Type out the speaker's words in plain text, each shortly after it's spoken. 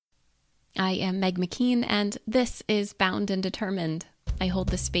I am Meg McKean, and this is Bound and Determined. I hold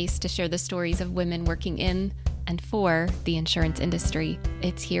the space to share the stories of women working in and for the insurance industry.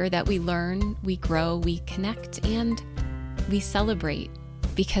 It's here that we learn, we grow, we connect, and we celebrate.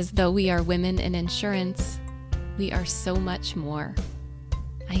 Because though we are women in insurance, we are so much more.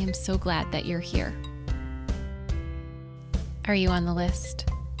 I am so glad that you're here. Are you on the list?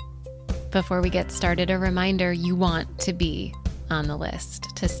 Before we get started, a reminder, you want to be on the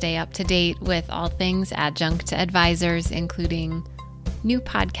list to stay up to date with all things Adjunct Advisors, including new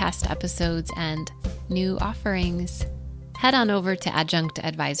podcast episodes and new offerings. Head on over to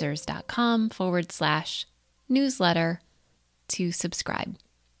adjunctadvisors.com/newsletter to subscribe.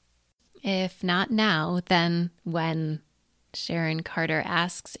 If not now, then when? Sharon Carter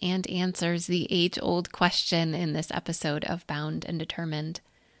asks and answers the age-old question in this episode of Bound and Determined.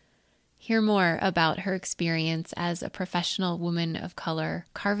 Hear more about her experience as a professional woman of color,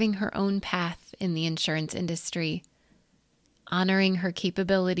 carving her own path in the insurance industry, honoring her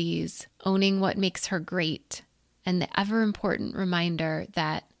capabilities, owning what makes her great, and the ever-important reminder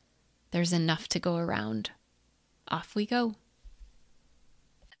that there's enough to go around. Off we go.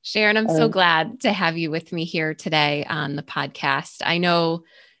 Sharon, I'm so glad to have you with me here today on the podcast. I know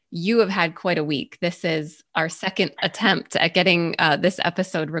you have had quite a week. This is our second attempt at getting this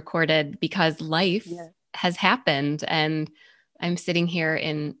episode recorded because life has happened. And I'm sitting here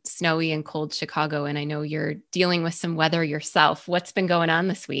in snowy and cold Chicago, and I know you're dealing with some weather yourself. What's been going on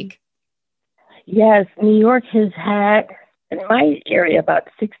this week? Yes, New York has had, in my area, about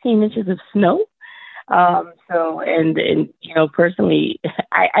 16 inches of snow. Personally,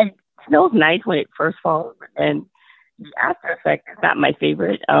 snow's nice when it first falls, and the after effect is not my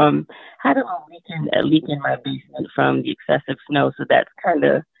favorite. Had a little leak in my basement from the excessive snow, so that kind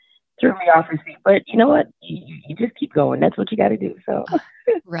of threw me off my feet. But you know what? You just keep going. That's what you got to do. So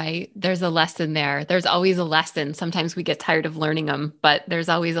right. There's a lesson there. There's always a lesson. Sometimes we get tired of learning them, but there's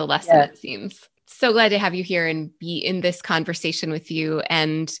always a lesson, it seems. So glad to have you here and be in this conversation with you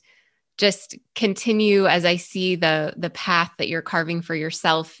and just continue as I see the path that you're carving for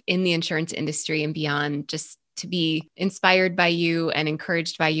yourself in the insurance industry and beyond, just to be inspired by you and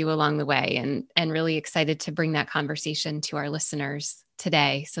encouraged by you along the way, and really excited to bring that conversation to our listeners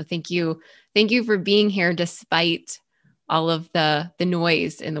today. So thank you for being here despite all of the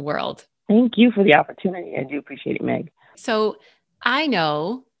noise in the world. Thank you for the opportunity. I do appreciate it, Meg. So I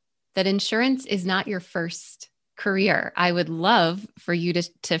know that insurance is not your first career. I would love for you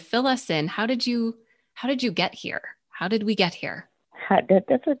to fill us in. How did you get here? How did we get here?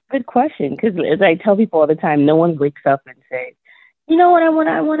 That's a good question, because as I tell people all the time, no one wakes up and says, you know what, I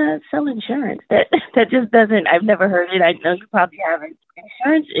want to sell insurance. That just doesn't, I've never heard it. I know you probably haven't.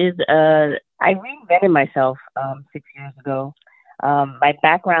 Insurance is, I reinvented myself 6 years ago. My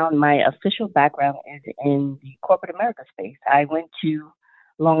official background is in the corporate America space. I went to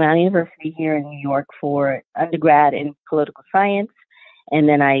Long Island University here in New York for undergrad in political science, and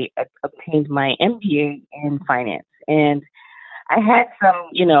then I obtained my MBA in finance. And I had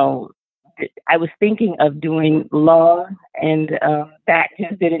I was thinking of doing law, and that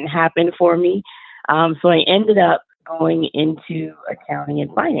just didn't happen for me. So I ended up going into accounting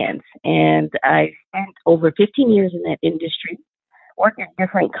and finance, and I spent over 15 years in that industry, worked at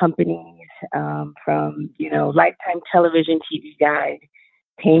different companies, from Lifetime Television, TV Guide,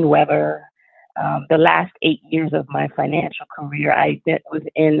 Paine Webber. The last 8 years of my financial career, I was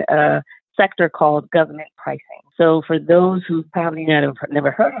in a sector called government pricing. So for those who probably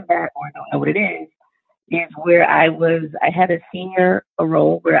never heard of that or don't know what it is where I had a senior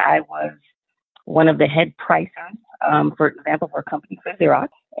role where I was one of the head pricers, for example, for a company for Xerox,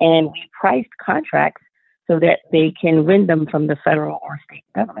 and we priced contracts so that they can win them from the federal or state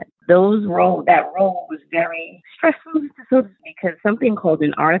government. That role was very stressful because something called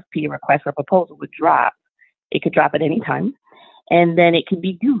an RFP, a request for proposal, would drop. It could drop at any time, and then it could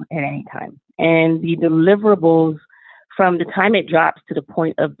be due at any time. And the deliverables from the time it drops to the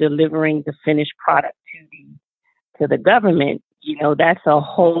point of delivering the finished product to the government, that's a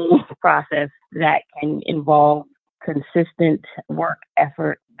whole process that can involve consistent work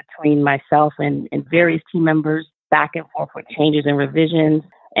effort between myself and various team members, back and forth with changes and revisions,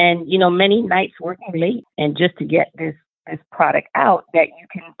 and many nights working late, and just to get this product out that you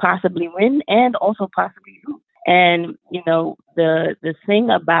can possibly win and also possibly lose. And the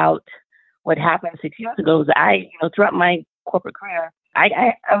thing about what happened 6 years ago is throughout my corporate career,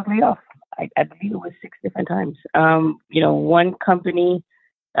 I was laid off. I believe it was 6 different times. One company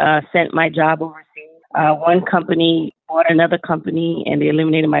sent my job overseas. One company bought another company and they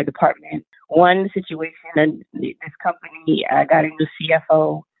eliminated my department. One situation, and this company got a new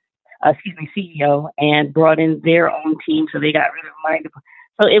CFO. CEO, and brought in their own team. So they got rid of mine.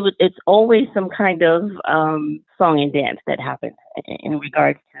 So it's always some kind of song and dance that happens in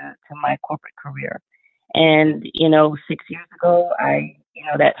regards to my corporate career. And, 6 years ago,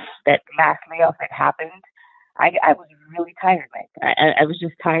 that last layoff that happened, I was really tired. Like I was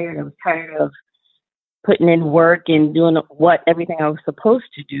just tired. I was tired of putting in work and doing everything I was supposed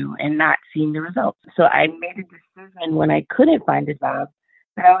to do and not seeing the results. So I made a decision when I couldn't find a job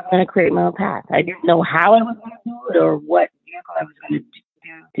that I was going to create my own path. I didn't know how I was going to do it or what vehicle I was going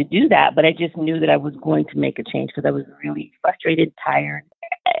to do that, but I just knew that I was going to make a change because I was really frustrated, tired.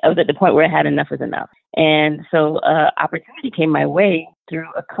 I was at the point where I had enough is enough. And so opportunity came my way through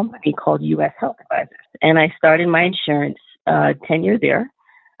a company called U.S. Health Advisors. And I started my insurance tenure there.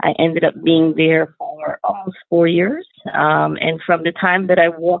 I ended up being there for almost 4 years. And from the time that I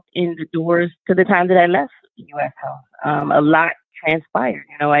walked in the doors to the time that I left U.S. Health, a lot transpired.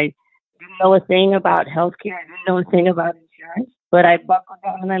 I didn't know a thing about healthcare. I didn't know a thing about insurance, but I buckled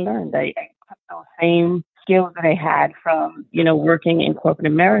down and I learned. I took those same skills that I had from, working in corporate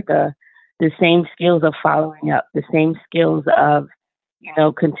America, the same skills of following up, the same skills of,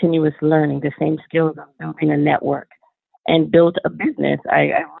 continuous learning, the same skills of building a network and built a business.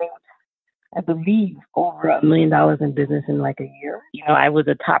 I wrote, I believe, over $1 million in business in like a year. I was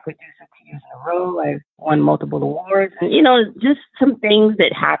a top producer 2 years in a row. I won multiple awards, and just some things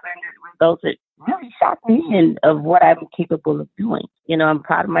that happened as results that really shocked me and of what I'm capable of doing. I'm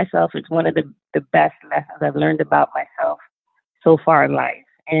proud of myself. It's one of the best lessons I've learned about myself so far in life,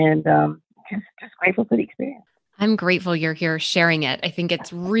 and just grateful for the experience. I'm grateful you're here sharing it. I think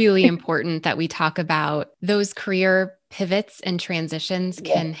it's really important that we talk about those career pivots and transitions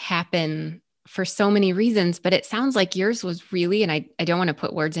can happen for so many reasons, but it sounds like yours was really, and I don't want to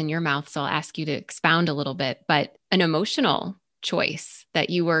put words in your mouth, so I'll ask you to expound a little bit, but an emotional choice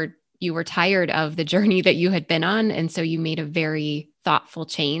that you were tired of the journey that you had been on. And so you made a very thoughtful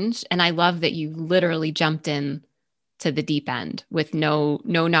change. And I love that you literally jumped in to the deep end with no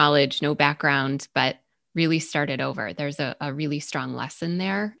knowledge, no background, but really started over. There's a really strong lesson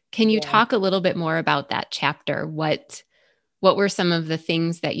there. Can you talk a little bit more about that chapter? What were some of the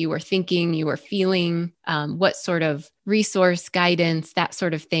things that you were thinking, you were feeling? What sort of resource, guidance, that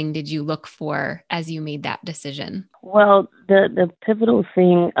sort of thing did you look for as you made that decision? Well, the pivotal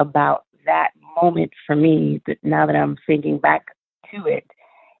thing about that moment for me, that now that I'm thinking back to it,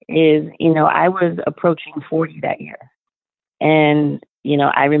 is, I was approaching 40 that year. And,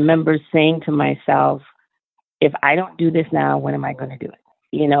 I remember saying to myself, if I don't do this now, when am I going to do it?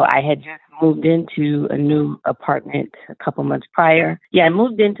 I had just moved into a new apartment a couple months prior. I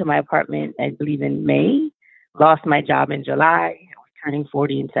moved into my apartment, I believe, in May, lost my job in July, I was turning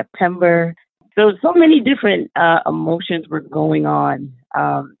 40 in September. So many different emotions were going on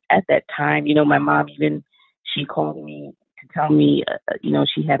at that time. My mom she called me to tell me,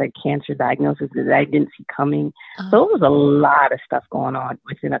 she had a cancer diagnosis that I didn't see coming. So it was a lot of stuff going on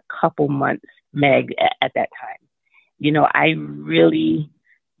within a couple months, Meg, at that time. I really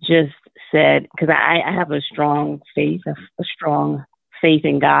just said, because I have a strong faith, a strong faith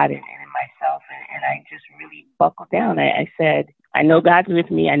in God and in myself. And I just really buckled down. I said, I know God's with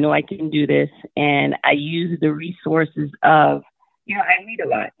me. I know I can do this. And I use the resources of, I read a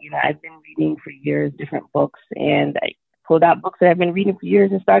lot. I've been reading for years, different books, and I pulled out books that I've been reading for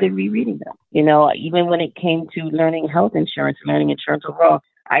years and started rereading them. Even when it came to learning health insurance, learning insurance overall,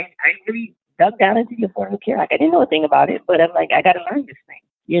 I really dug down into the Affordable Care Act. I didn't know a thing about it, but I'm like, I got to learn this thing,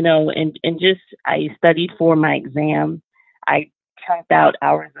 and just, I studied for my exam. I chunked out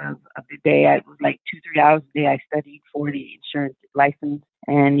hours of the day. I was like 2-3 hours a day. I studied for the insurance license.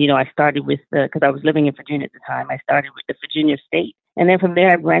 And, I started with because I was living in Virginia at the time, I started with the Virginia state. And then from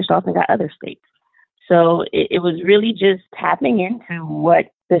there, I branched off and got other states. So it was really just tapping into what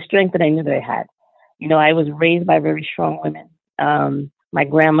the strength that I knew that I had. I was raised by very strong women. My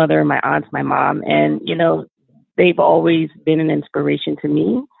grandmother, my aunts, my mom, and, they've always been an inspiration to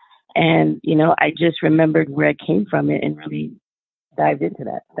me. And, I just remembered where I came from and really dived into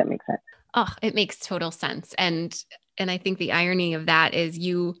that. If that makes sense. Oh, it makes total sense. And I think the irony of that is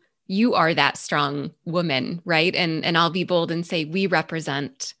you are that strong woman, right? And I'll be bold and say we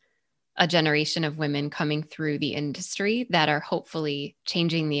represent a generation of women coming through the industry that are hopefully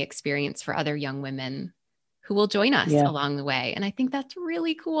changing the experience for other young women who will join us along the way. And I think that's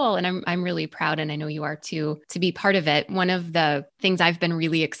really cool. And I'm really proud, and I know you are too, to be part of it. One of the things I've been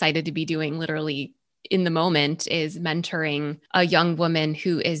really excited to be doing literally in the moment is mentoring a young woman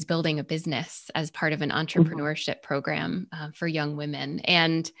who is building a business as part of an entrepreneurship program for young women.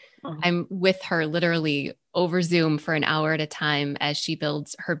 And I'm with her literally over Zoom for an hour at a time as she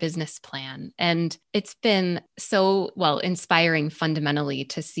builds her business plan. And it's been so, inspiring fundamentally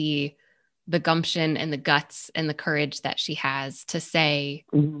to see the gumption and the guts and the courage that she has to say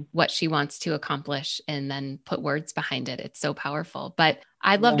what she wants to accomplish and then put words behind it. It's so powerful. But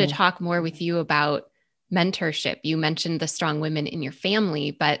I'd love to talk more with you about mentorship. You mentioned the strong women in your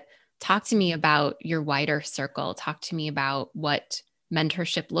family, but talk to me about your wider circle. Talk to me about what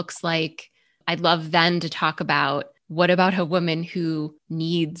mentorship looks like. I'd love then to talk about what about a woman who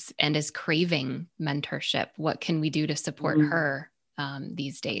needs and is craving mentorship? What can we do to support her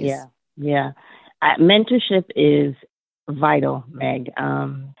these days? Yeah. Mentorship is vital, Meg.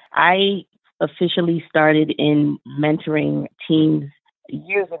 I officially started in mentoring teams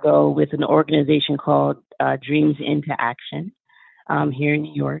years ago with an organization called Dreams into Action here in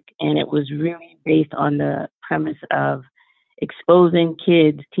New York. And it was really based on the premise of exposing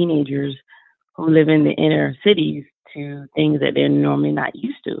kids, teenagers who live in the inner cities to things that they're normally not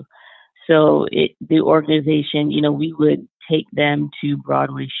used to. So the organization, we would take them to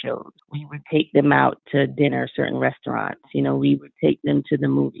Broadway shows. We would take them out to dinner, certain restaurants. We would take them to the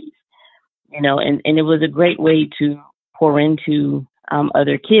movies. And it was a great way to pour into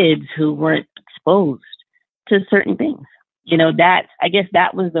other kids who weren't exposed to certain things. I guess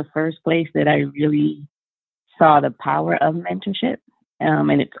that was the first place that I really saw the power of mentorship.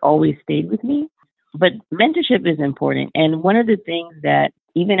 And it's always stayed with me. But mentorship is important. And one of the things that,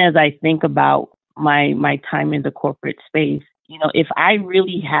 even as I think about my time in the corporate space, if I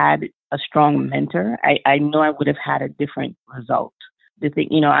really had a strong mentor, I know I would have had a different result. The thing,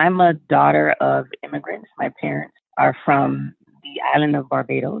 I'm a daughter of immigrants. My parents are from the island of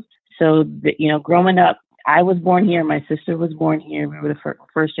Barbados. So, growing up, I was born here. My sister was born here. We were the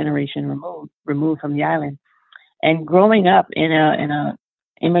first generation removed from the island. And growing up in a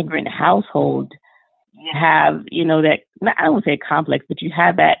immigrant household, you have, that, I don't want to say complex, but you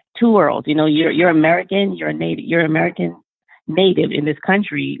have that two worlds. You're American, you're American native in this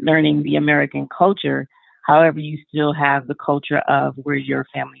country, learning the American culture. However, you still have the culture of where your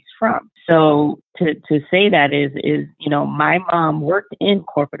family's from. So to say that is, my mom worked in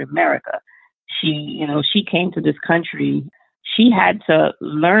corporate America. She came to this country. She had to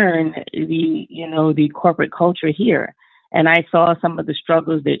learn the corporate culture here. And I saw some of the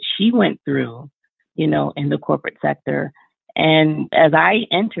struggles that she went through, in the corporate sector. And as I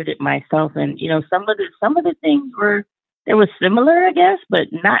entered it myself, and, some of the things were similar, I guess, but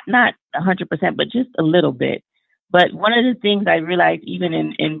not 100%, but just a little bit. But one of the things I realized even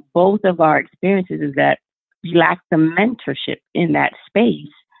in both of our experiences is that we lack the mentorship in that space,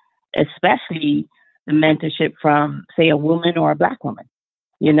 especially the mentorship from, say, a woman or a Black woman,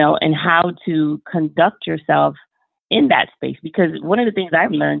 and how to conduct yourself in that space. Because one of the things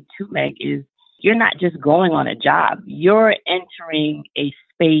I've learned too, Meg, is you're not just going on a job. You're entering a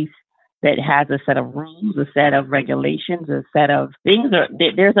space that has a set of rules, a set of regulations, a set of things.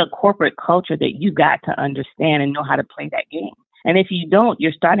 There's a corporate culture that you got to understand and know how to play that game. And if you don't,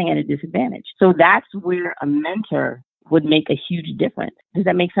 you're starting at a disadvantage. So that's where a mentor would make a huge difference. Does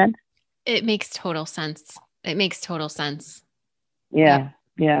that make sense? It makes total sense. Yeah.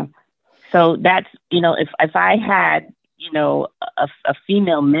 So that's, if I had, a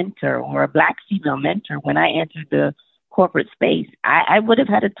female mentor or a Black female mentor when I entered the corporate space, I would have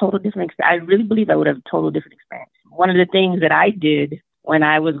had a total different experience. I really believe I would have a total different experience. One of the things that I did when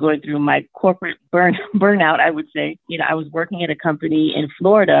I was going through my corporate burnout, I would say, I was working at a company in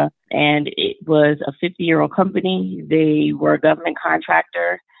Florida, and it was a 50-year-old company. They were a government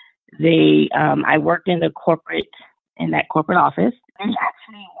contractor. I worked in that corporate office. They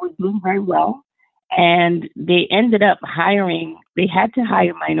actually were doing very well. And they ended up they had to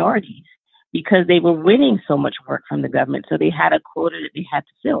hire minorities because they were winning so much work from the government. So they had a quota that they had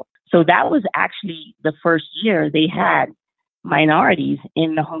to fill. So that was actually the first year they had minorities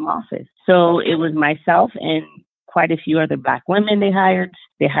in the home office. So it was myself and quite a few other Black women they hired.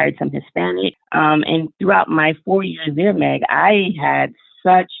 They hired some Hispanic. And throughout my 4 years there, Meg,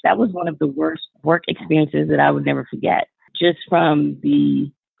 that was one of the worst work experiences that I would never forget. Just from the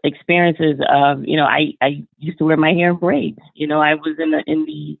experiences of, I used to wear my hair in braids. I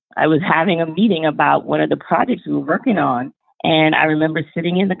was having a meeting about one of the projects we were working on. And I remember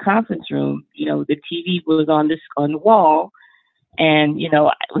sitting in the conference room, the TV was on the wall. And, it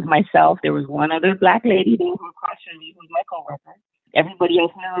was myself. There was one other Black lady there who across from me, who was my coworker. Everybody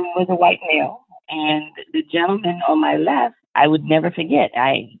else in the room was a white male. And the gentleman on my left I would never forget.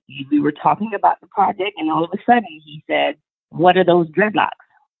 We were talking about the project, and all of a sudden he said, "What are those dreadlocks?"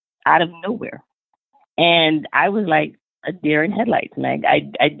 Out of nowhere, and I was like a deer in headlights, Meg.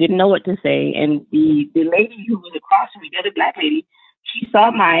 I didn't know what to say, and the lady who was across from me, the other black lady, she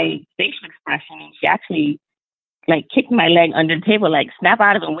saw my facial expression, and she actually like kicked my leg under the table, like snap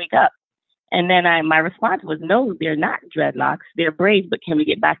out of it and wake up. And then my response was, no, they're not dreadlocks. They're braids, but can we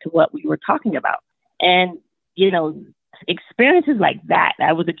get back to what we were talking about? And, experiences like that,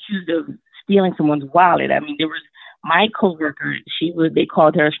 I was accused of stealing someone's wallet. I mean, there was my coworker, they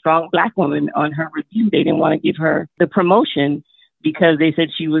called her a strong black woman on her review. They didn't want to give her the promotion because they said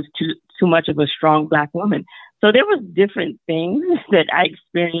she was too much of a strong black woman. So there was different things that I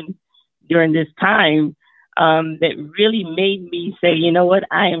experienced during this time that really made me say, you know what,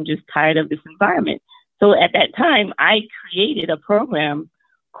 I am just tired of this environment. So at that time, I created a program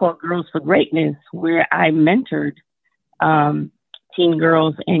called Girls for Greatness, where I mentored teen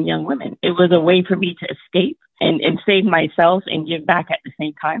girls and young women. It was a way for me to escape and save myself and give back at the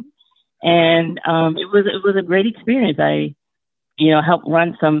same time. And it was a great experience. I, helped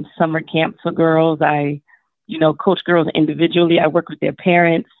run some summer camps for girls. I, coach girls individually. I work with their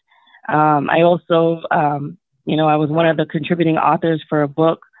parents. I also, I was one of the contributing authors for a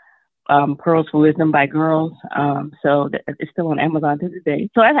book, Pearls for Wisdom by Girls. It's still on Amazon to this day.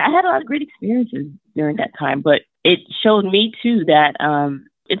 So I had a lot of great experiences during that time, but it showed me too that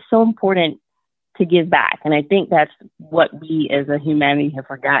it's so important to give back. And I think that's what we as a humanity have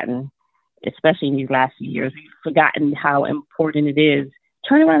forgotten, especially in these last few years. We've forgotten how important it is.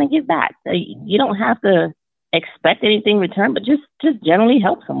 Turn around and give back. You don't have to expect anything in return, but just generally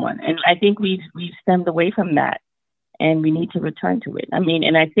help someone. And I think we've stemmed away from that, and we need to return to it. I mean,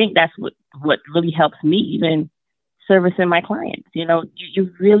 and I think that's what really helps me, even servicing my clients.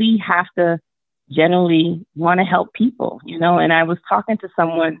 You really have to generally want to help people, and I was talking to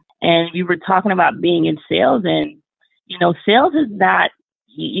someone, and we were talking about being in sales, and, sales is not,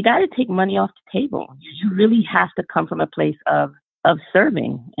 you got to take money off the table. You really have to come from a place of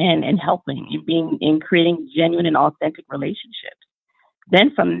serving and helping and creating genuine and authentic relationships.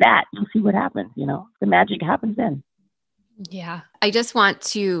 Then from that, you'll see what happens. The magic happens then. Yeah. I just want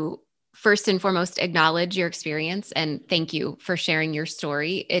to first and foremost acknowledge your experience and thank you for sharing your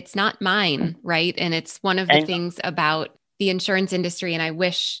story. It's not mine, right? And it's one of the things about the insurance industry. And I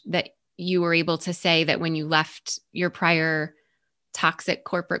wish that you were able to say that when you left your prior toxic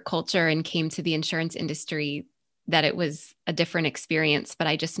corporate culture and came to the insurance industry, that it was a different experience, but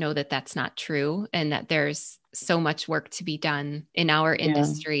I just know that that's not true and that there's so much work to be done in our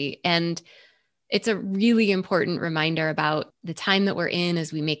industry. And it's a really important reminder about the time that we're in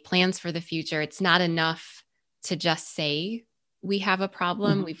as we make plans for the future. It's not enough to just say we have a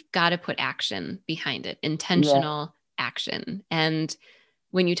problem. Mm-hmm. We've got to put action behind it, intentional action. And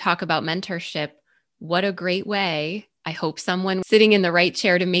when you talk about mentorship, what a great way. I hope someone sitting in the right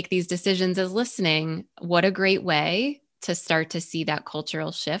chair to make these decisions is listening. What a great way to start to see that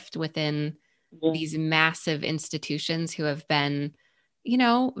cultural shift within these massive institutions who have been,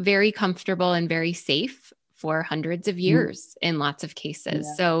 very comfortable and very safe for hundreds of years in lots of cases.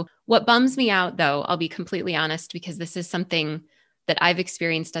 Yeah. So what bums me out, though, I'll be completely honest, because this is something that I've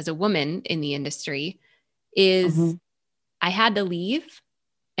experienced as a woman in the industry, is I had to leave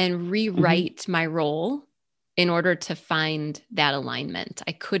and rewrite my role in order to find that alignment.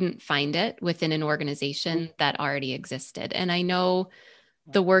 I couldn't find it within an organization that already existed. And I know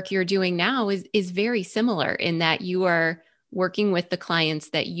the work you're doing now is very similar in that you are working with the clients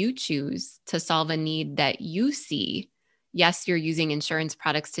that you choose to solve a need that you see. Yes, you're using insurance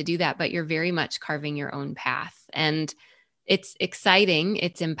products to do that, but you're very much carving your own path. And it's exciting,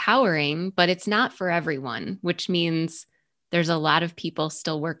 it's empowering, but it's not for everyone, which means there's a lot of people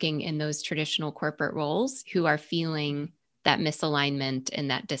still working in those traditional corporate roles who are feeling that misalignment and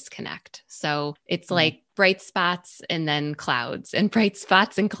that disconnect. So it's like bright spots and then clouds and bright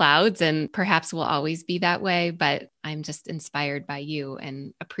spots and clouds, and perhaps will always be that way, but I'm just inspired by you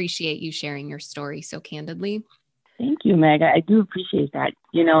and appreciate you sharing your story so candidly. Thank you, Meg. I do appreciate that.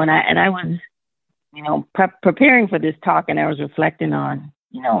 And I was, preparing for this talk, and I was reflecting on,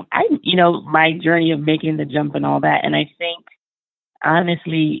 my journey of making the jump and all that. And I think,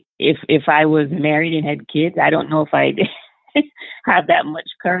 honestly, if I was married and had kids, I don't know if I'd have that much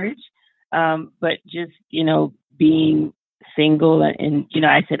courage. But just, being single and,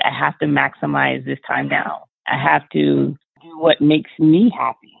 I said, I have to maximize this time now. I have to do what makes me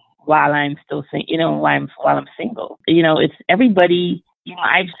happy while I'm still while I'm single. It's everybody,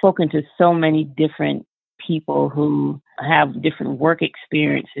 I've spoken to so many different people who have different work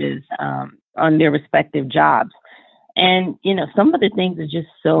experiences on their respective jobs. And, some of the things are just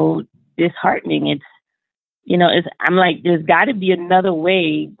so disheartening. I'm like, there's got to be another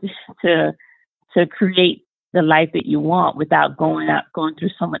way to create the life that you want without going through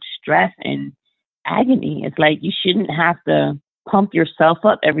so much stress and agony. It's like you shouldn't have to pump yourself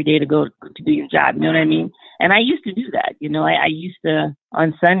up every day to go to do your job. You know what I mean? And I used to do that. I used to,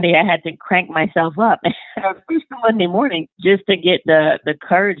 on Sunday, I had to crank myself up first Monday morning just to get the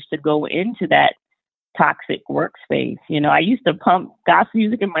courage to go into that toxic workspace. I used to pump gospel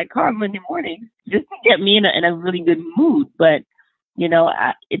music in my car Monday mornings just to get me in a really good mood. But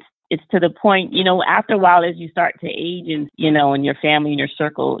it's to the point, after a while, as you start to age and, in your family and your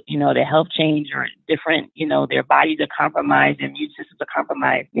circle, the health change or different, their bodies are compromised, their immune systems are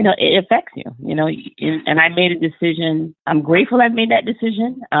compromised, it affects you, and I made a decision. I'm grateful I made that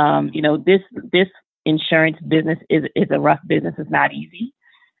decision. This insurance business is a rough business. It's not easy.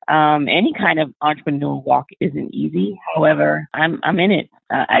 Any kind of entrepreneurial walk isn't easy. However, I'm in it.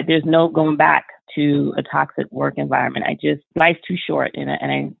 There's no going back to a toxic work environment. Life's too short, and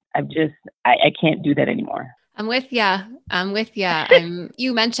I can't do that anymore. I'm with ya.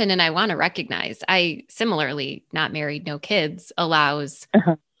 You mentioned, and I want to recognize, I similarly, not married, no kids, allows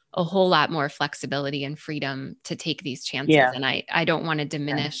a whole lot more flexibility and freedom to take these chances. Yeah. And I don't want to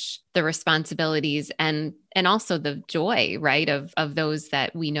diminish the responsibilities and also the joy, right, of those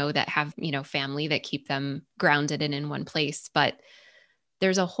that we know that have, family that keep them grounded and in one place. But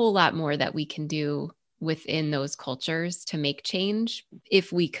there's a whole lot more that we can do within those cultures to make change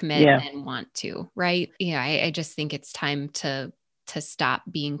if we commit and want to, right? Yeah. I just think it's time to stop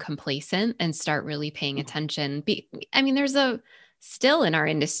being complacent and start really paying attention. Still in our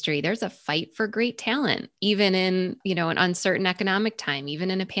industry, there's a fight for great talent, even in, an uncertain economic time, even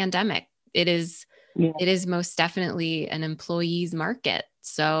in a pandemic. It is most definitely an employee's market.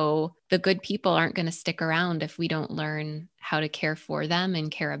 So the good people aren't going to stick around if we don't learn how to care for them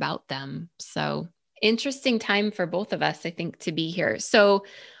and care about them. So interesting time for both of us, I think, to be here. So,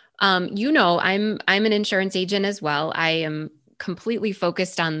 I'm an insurance agent as well. I am completely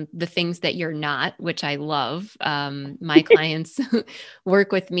focused on the things that you're not, which I love. My clients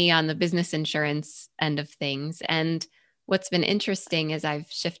work with me on the business insurance end of things. And what's been interesting is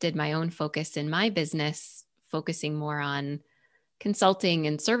I've shifted my own focus in my business, focusing more on consulting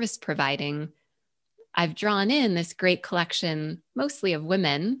and service providing. I've drawn in this great collection, mostly of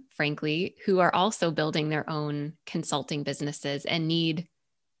women, frankly, who are also building their own consulting businesses and need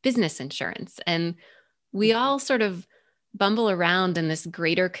business insurance. And we all sort of bumble around in this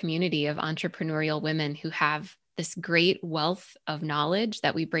greater community of entrepreneurial women who have this great wealth of knowledge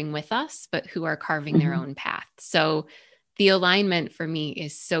that we bring with us, but who are carving their own path. So the alignment for me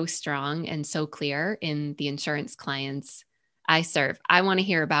is so strong and so clear in the insurance clients I serve. I want to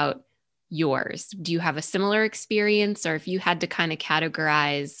hear about yours. Do you have a similar experience? Or if you had to kind of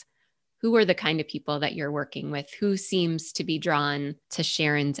categorize who are the kind of people that you're working with, who seems to be drawn to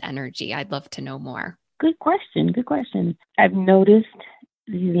Sharon's energy? I'd love to know more. Good question. I've noticed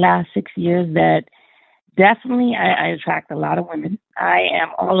these last 6 years that definitely I attract a lot of women. I am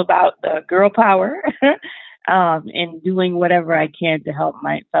all about the girl power and doing whatever I can to help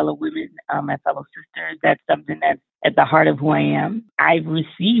my fellow women, my fellow sisters. That's something that's at the heart of who I am. I've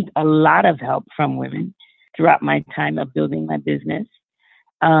received a lot of help from women throughout my time of building my business.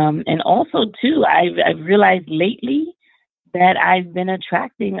 And also, too, I've realized lately that I've been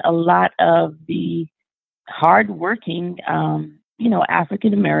attracting a lot of the hardworking,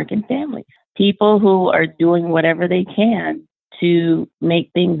 African-American families, people who are doing whatever they can to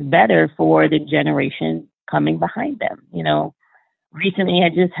make things better for the generation coming behind them. Recently I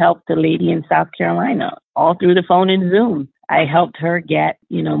just helped a lady in South Carolina all through the phone and Zoom. I helped her get,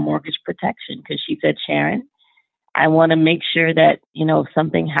 mortgage protection because she said, Sharon, I want to make sure that, if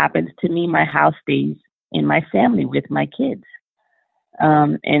something happens to me, my house stays in my family with my kids.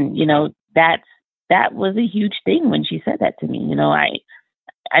 That was a huge thing when she said that to me.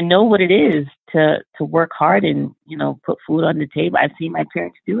 I know what it is to work hard and, put food on the table. I've seen my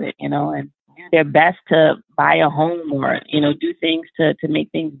parents do it, and do their best to buy a home or, do things to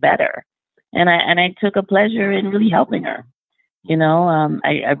make things better. And I took a pleasure in really helping her.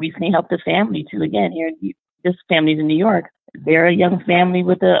 I recently helped a family too. Again, this family's in New York. They're a young family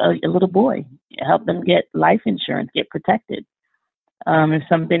with a little boy. Help them get life insurance, get protected. It's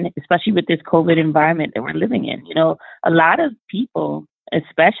something, especially with this COVID environment that we're living in. A lot of people,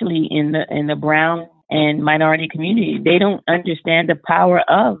 especially in the brown and minority community, they don't understand the power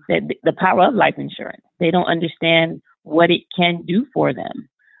of life insurance. They don't understand what it can do for them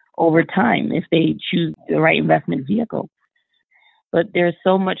over time if they choose the right investment vehicle. But there's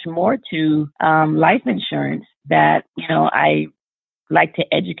so much more to life insurance that, I like to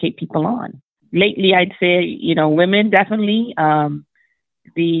educate people on. Lately, I'd say, women definitely,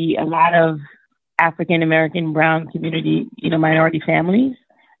 a lot of African American brown community, minority families.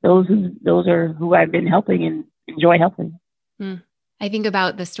 Those are who I've been helping and enjoy helping. I think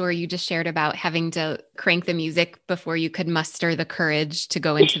about the story you just shared about having to crank the music before you could muster the courage to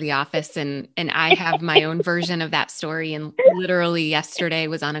go into the office. And I have my own version of that story. And literally yesterday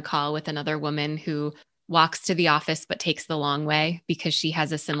was on a call with another woman who walks to the office, but takes the long way because she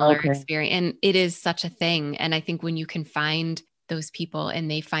has a similar experience. And it is such a thing. And I think when you can find those people and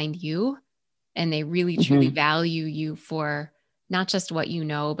they find you and they really, truly value you for not just what you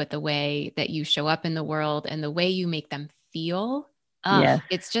know, but the way that you show up in the world and the way you make them feel.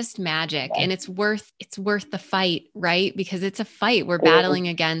 It's just magic. And it's worth the fight, right? Because it's a fight. We're battling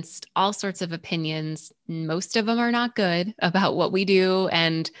against all sorts of opinions. Most of them are not good about what we do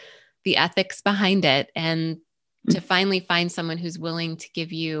and the ethics behind it. And to finally find someone who's willing to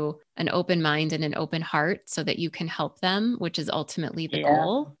give you an open mind and an open heart so that you can help them, which is ultimately the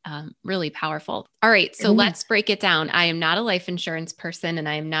goal. Really powerful. All right. So let's break it down. I am not a life insurance person and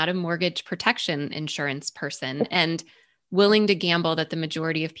I am not a mortgage protection insurance person. And willing to gamble that the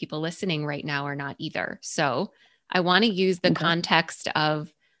majority of people listening right now are not either. So I want to use the context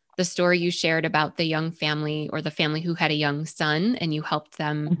of the story you shared about the young family or the family who had a young son and you helped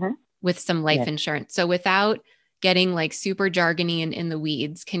them with some life insurance. So without getting like super jargony and in the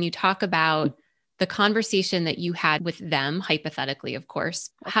weeds, can you talk about the conversation that you had with them, hypothetically, of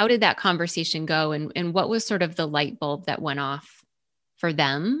course? How did that conversation go? And what was sort of the light bulb that went off for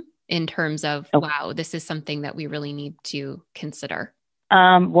them in terms of, wow, this is something that we really need to consider?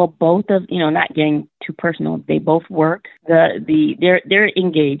 Well, both of, not getting too personal, they both work. They're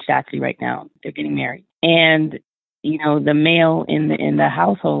engaged actually right now. They're getting married. And, the male in the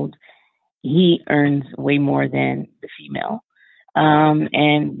household, he earns way more than the female.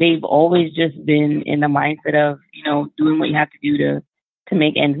 And they've always just been in the mindset of, doing what you have to do to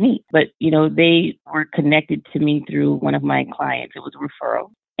make ends meet. But, they were connected to me through one of my clients. It was a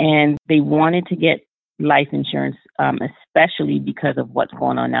referral. And they wanted to get life insurance, especially because of what's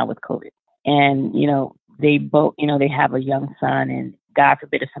going on now with COVID. And, they both, they have a young son, and God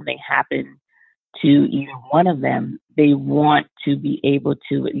forbid if something happened to either one of them, they want to be able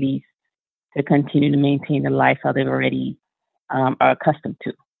to at least to continue to maintain the lifestyle they've already are accustomed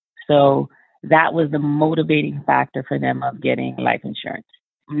to. So that was the motivating factor for them of getting life insurance.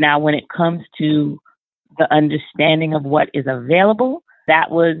 Now, when it comes to the understanding of what is available,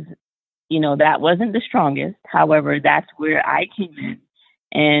 that was, that wasn't the strongest. However, that's where I came in,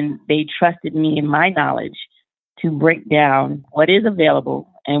 and they trusted me and my knowledge to break down what is available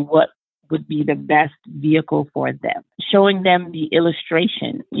and what would be the best vehicle for them. Showing them the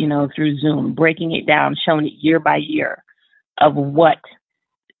illustration, through Zoom, breaking it down, showing it year by year of what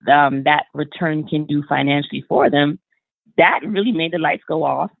that return can do financially for them. That really made the lights go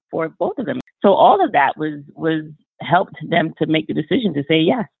off for both of them. So all of that was helped them to make the decision to say,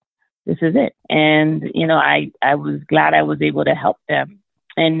 yes, this is it. And, I was glad I was able to help them.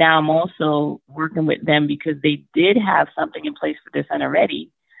 And now I'm also working with them because they did have something in place for their son already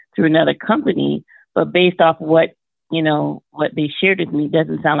through another company, but based off what they shared with me, it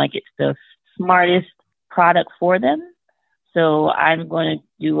doesn't sound like it's the smartest product for them. So I'm going to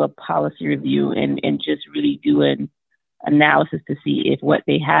do a policy review and just really do an analysis to see if what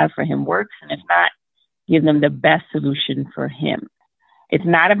they have for him works, and if not, give them the best solution for him. It's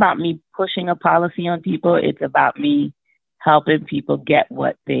not about me pushing a policy on people. It's about me helping people get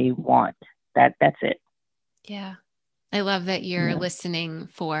what they want. That's it. Yeah. I love that you're listening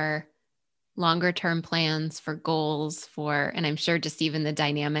for longer term plans, for goals, and I'm sure just even the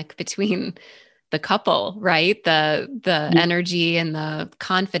dynamic between the couple, right? The energy and the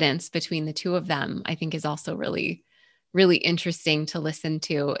confidence between the two of them, I think is also really, really interesting to listen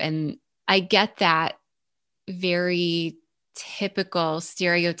to. And I get that very typical,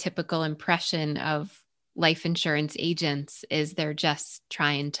 stereotypical impression of life insurance agents is they're just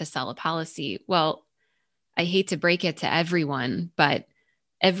trying to sell a policy. Well, I hate to break it to everyone, but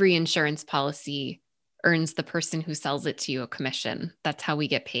every insurance policy earns the person who sells it to you a commission. That's how we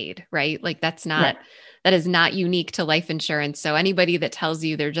get paid, right? Like that is not unique to life insurance. So anybody that tells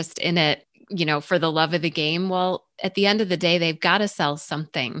you they're just in it, for the love of the game, well, at the end of the day, they've got to sell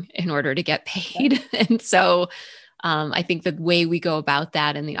something in order to get paid. And so I think the way we go about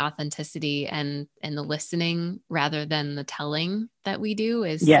that and the authenticity and the listening rather than the telling that we do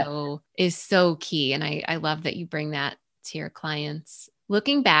is so key. And I love that you bring that to your clients.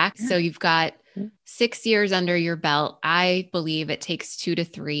 Looking back, so you've got 6 years under your belt, I believe it takes 2 to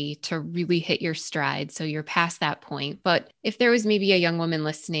 3 to really hit your stride. So you're past that point. But if there was maybe a young woman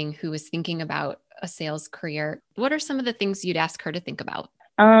listening who was thinking about a sales career, what are some of the things you'd ask her to think about?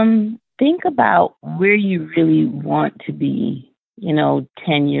 Think about where you really want to be,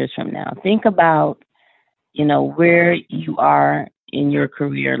 10 years from now. Think about, where you are in your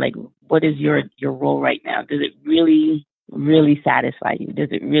career. Like, what is your role right now? Does it really, really satisfy you? Does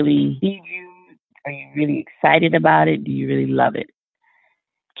it really feed you? Are you really excited about it? Do you really love it?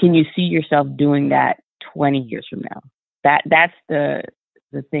 Can you see yourself doing that 20 years from now? That's the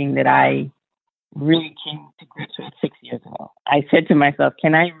thing that I really came to grips with 6 years ago. I said to myself,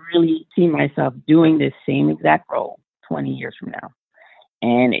 can I really see myself doing this same exact role 20 years from now?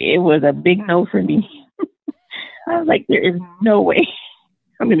 And it was a big no for me. I was like, there is no way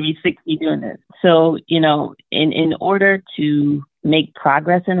I'm going to be 60 doing this. So, in order to make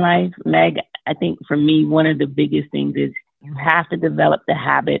progress in life, Meg, I think for me, one of the biggest things is you have to develop the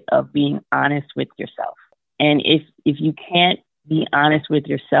habit of being honest with yourself. And if you can't be honest with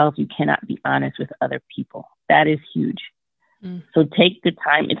yourself, you cannot be honest with other people. That is huge. So take the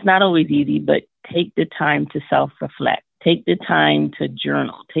time. It's not always easy, but take the time to self-reflect. Take the time to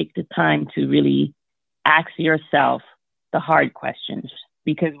journal. Take the time to really ask yourself the hard questions.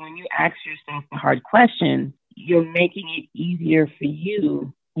 Because when you ask yourself the hard question, you're making it easier for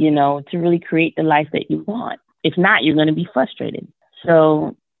you, to really create the life that you want. If not, you're going to be frustrated.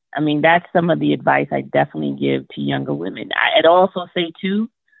 So, that's some of the advice I definitely give to younger women. I'd also say, too,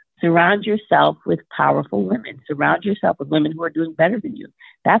 surround yourself with powerful women. Surround yourself with women who are doing better than you.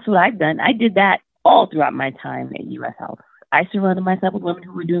 That's what I've done. I did that all throughout my time at U.S. Health. I surrounded myself with women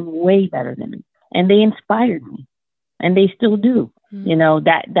who were doing way better than me. And they inspired me. And they still do.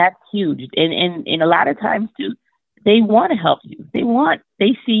 That's huge. And a lot of times, too, they want to help you.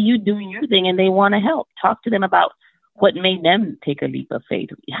 They see you doing your thing and they want to help. Talk to them about what made them take a leap of faith.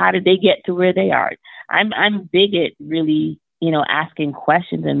 How did they get to where they are? I'm big at really, asking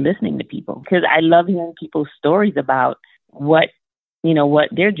questions and listening to people because I love hearing people's stories about what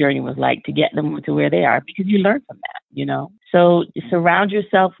their journey was like to get them to where they are because you learn from that, So surround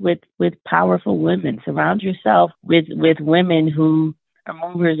yourself with powerful women. Surround yourself with women who are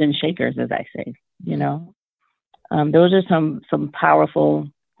movers and shakers, as I say, Those are some powerful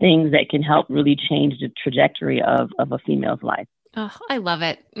things that can help really change the trajectory of a female's life. Oh, I love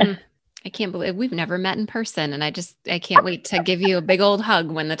it. I can't believe we've never met in person. And I can't wait to give you a big old hug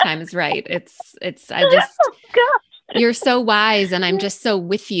when the time is right. You're so wise. And I'm just so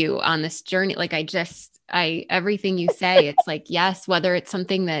with you on this journey. Like everything you say, it's like, yes, whether it's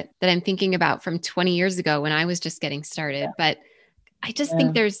something that I'm thinking about from 20 years ago when I was just getting started, but I just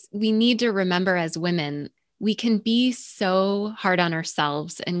think we need to remember as women, we can be so hard on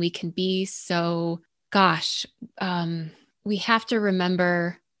ourselves and we can be so, we have to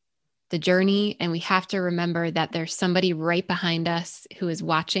remember the journey and we have to remember that there's somebody right behind us who is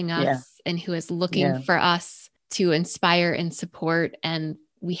watching us and who is looking for us to inspire and support. And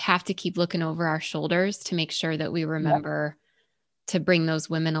we have to keep looking over our shoulders to make sure that we remember to bring those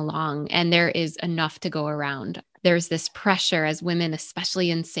women along. And there is enough to go around. There's this pressure as women,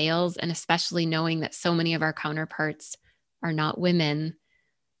 especially in sales, and especially knowing that so many of our counterparts are not women.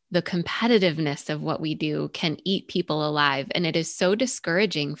 The competitiveness of what we do can eat people alive. And it is so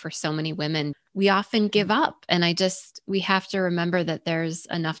discouraging for so many women. We often give up. And we have to remember that there's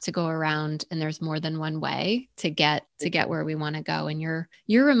enough to go around and there's more than one way to get where we want to go. And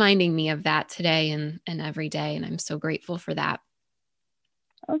you're reminding me of that today and every day. And I'm so grateful for that.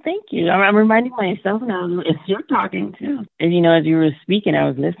 Oh, thank you. I'm reminding myself now as you're talking too. And, as you were speaking, I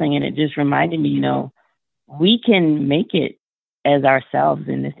was listening and it just reminded me, we can make it as ourselves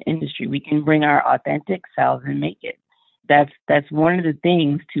in this industry. We can bring our authentic selves and make it. That's one of the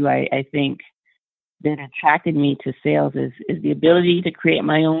things too, I think that attracted me to sales is the ability to create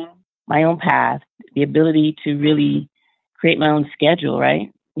my own path, the ability to really create my own schedule,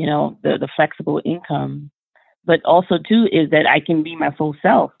 right? The flexible income. But also too is that I can be my full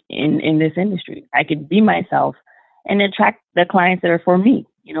self in this industry. I can be myself and attract the clients that are for me.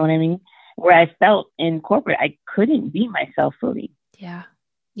 You know what I mean? Where I felt in corporate, I couldn't be myself fully. Yeah.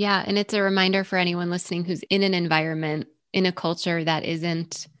 Yeah. And it's a reminder for anyone listening who's in an environment, in a culture that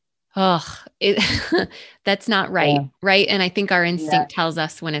isn't, that's not right. Yeah. Right. And I think our instinct tells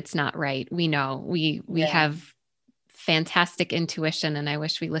us when it's not right. We know we have fantastic intuition and I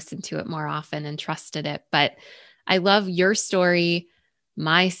wish we listened to it more often and trusted it. But I love your story,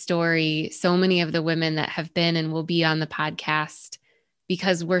 my story, so many of the women that have been and will be on the podcast,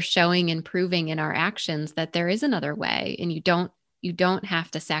 because we're showing and proving in our actions that there is another way and you don't you don't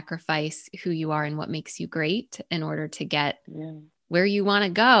have to sacrifice who you are and what makes you great in order to get where you want to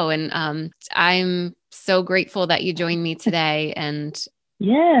go. And I'm so grateful that you joined me today. And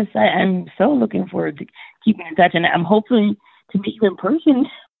yes, I'm so looking forward to keeping in touch, and I'm hoping to meet you in person.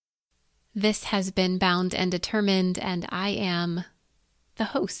 This has been Bound and Determined, and I am the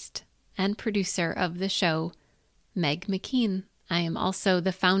host and producer of the show, Meg McKean. I am also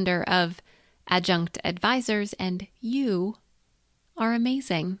the founder of Adjunct Advisors, and you are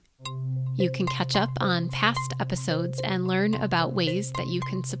amazing. You can catch up on past episodes and learn about ways that you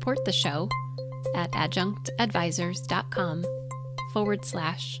can support the show at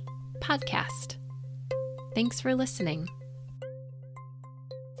adjunctadvisors.com/podcast. Thanks for listening.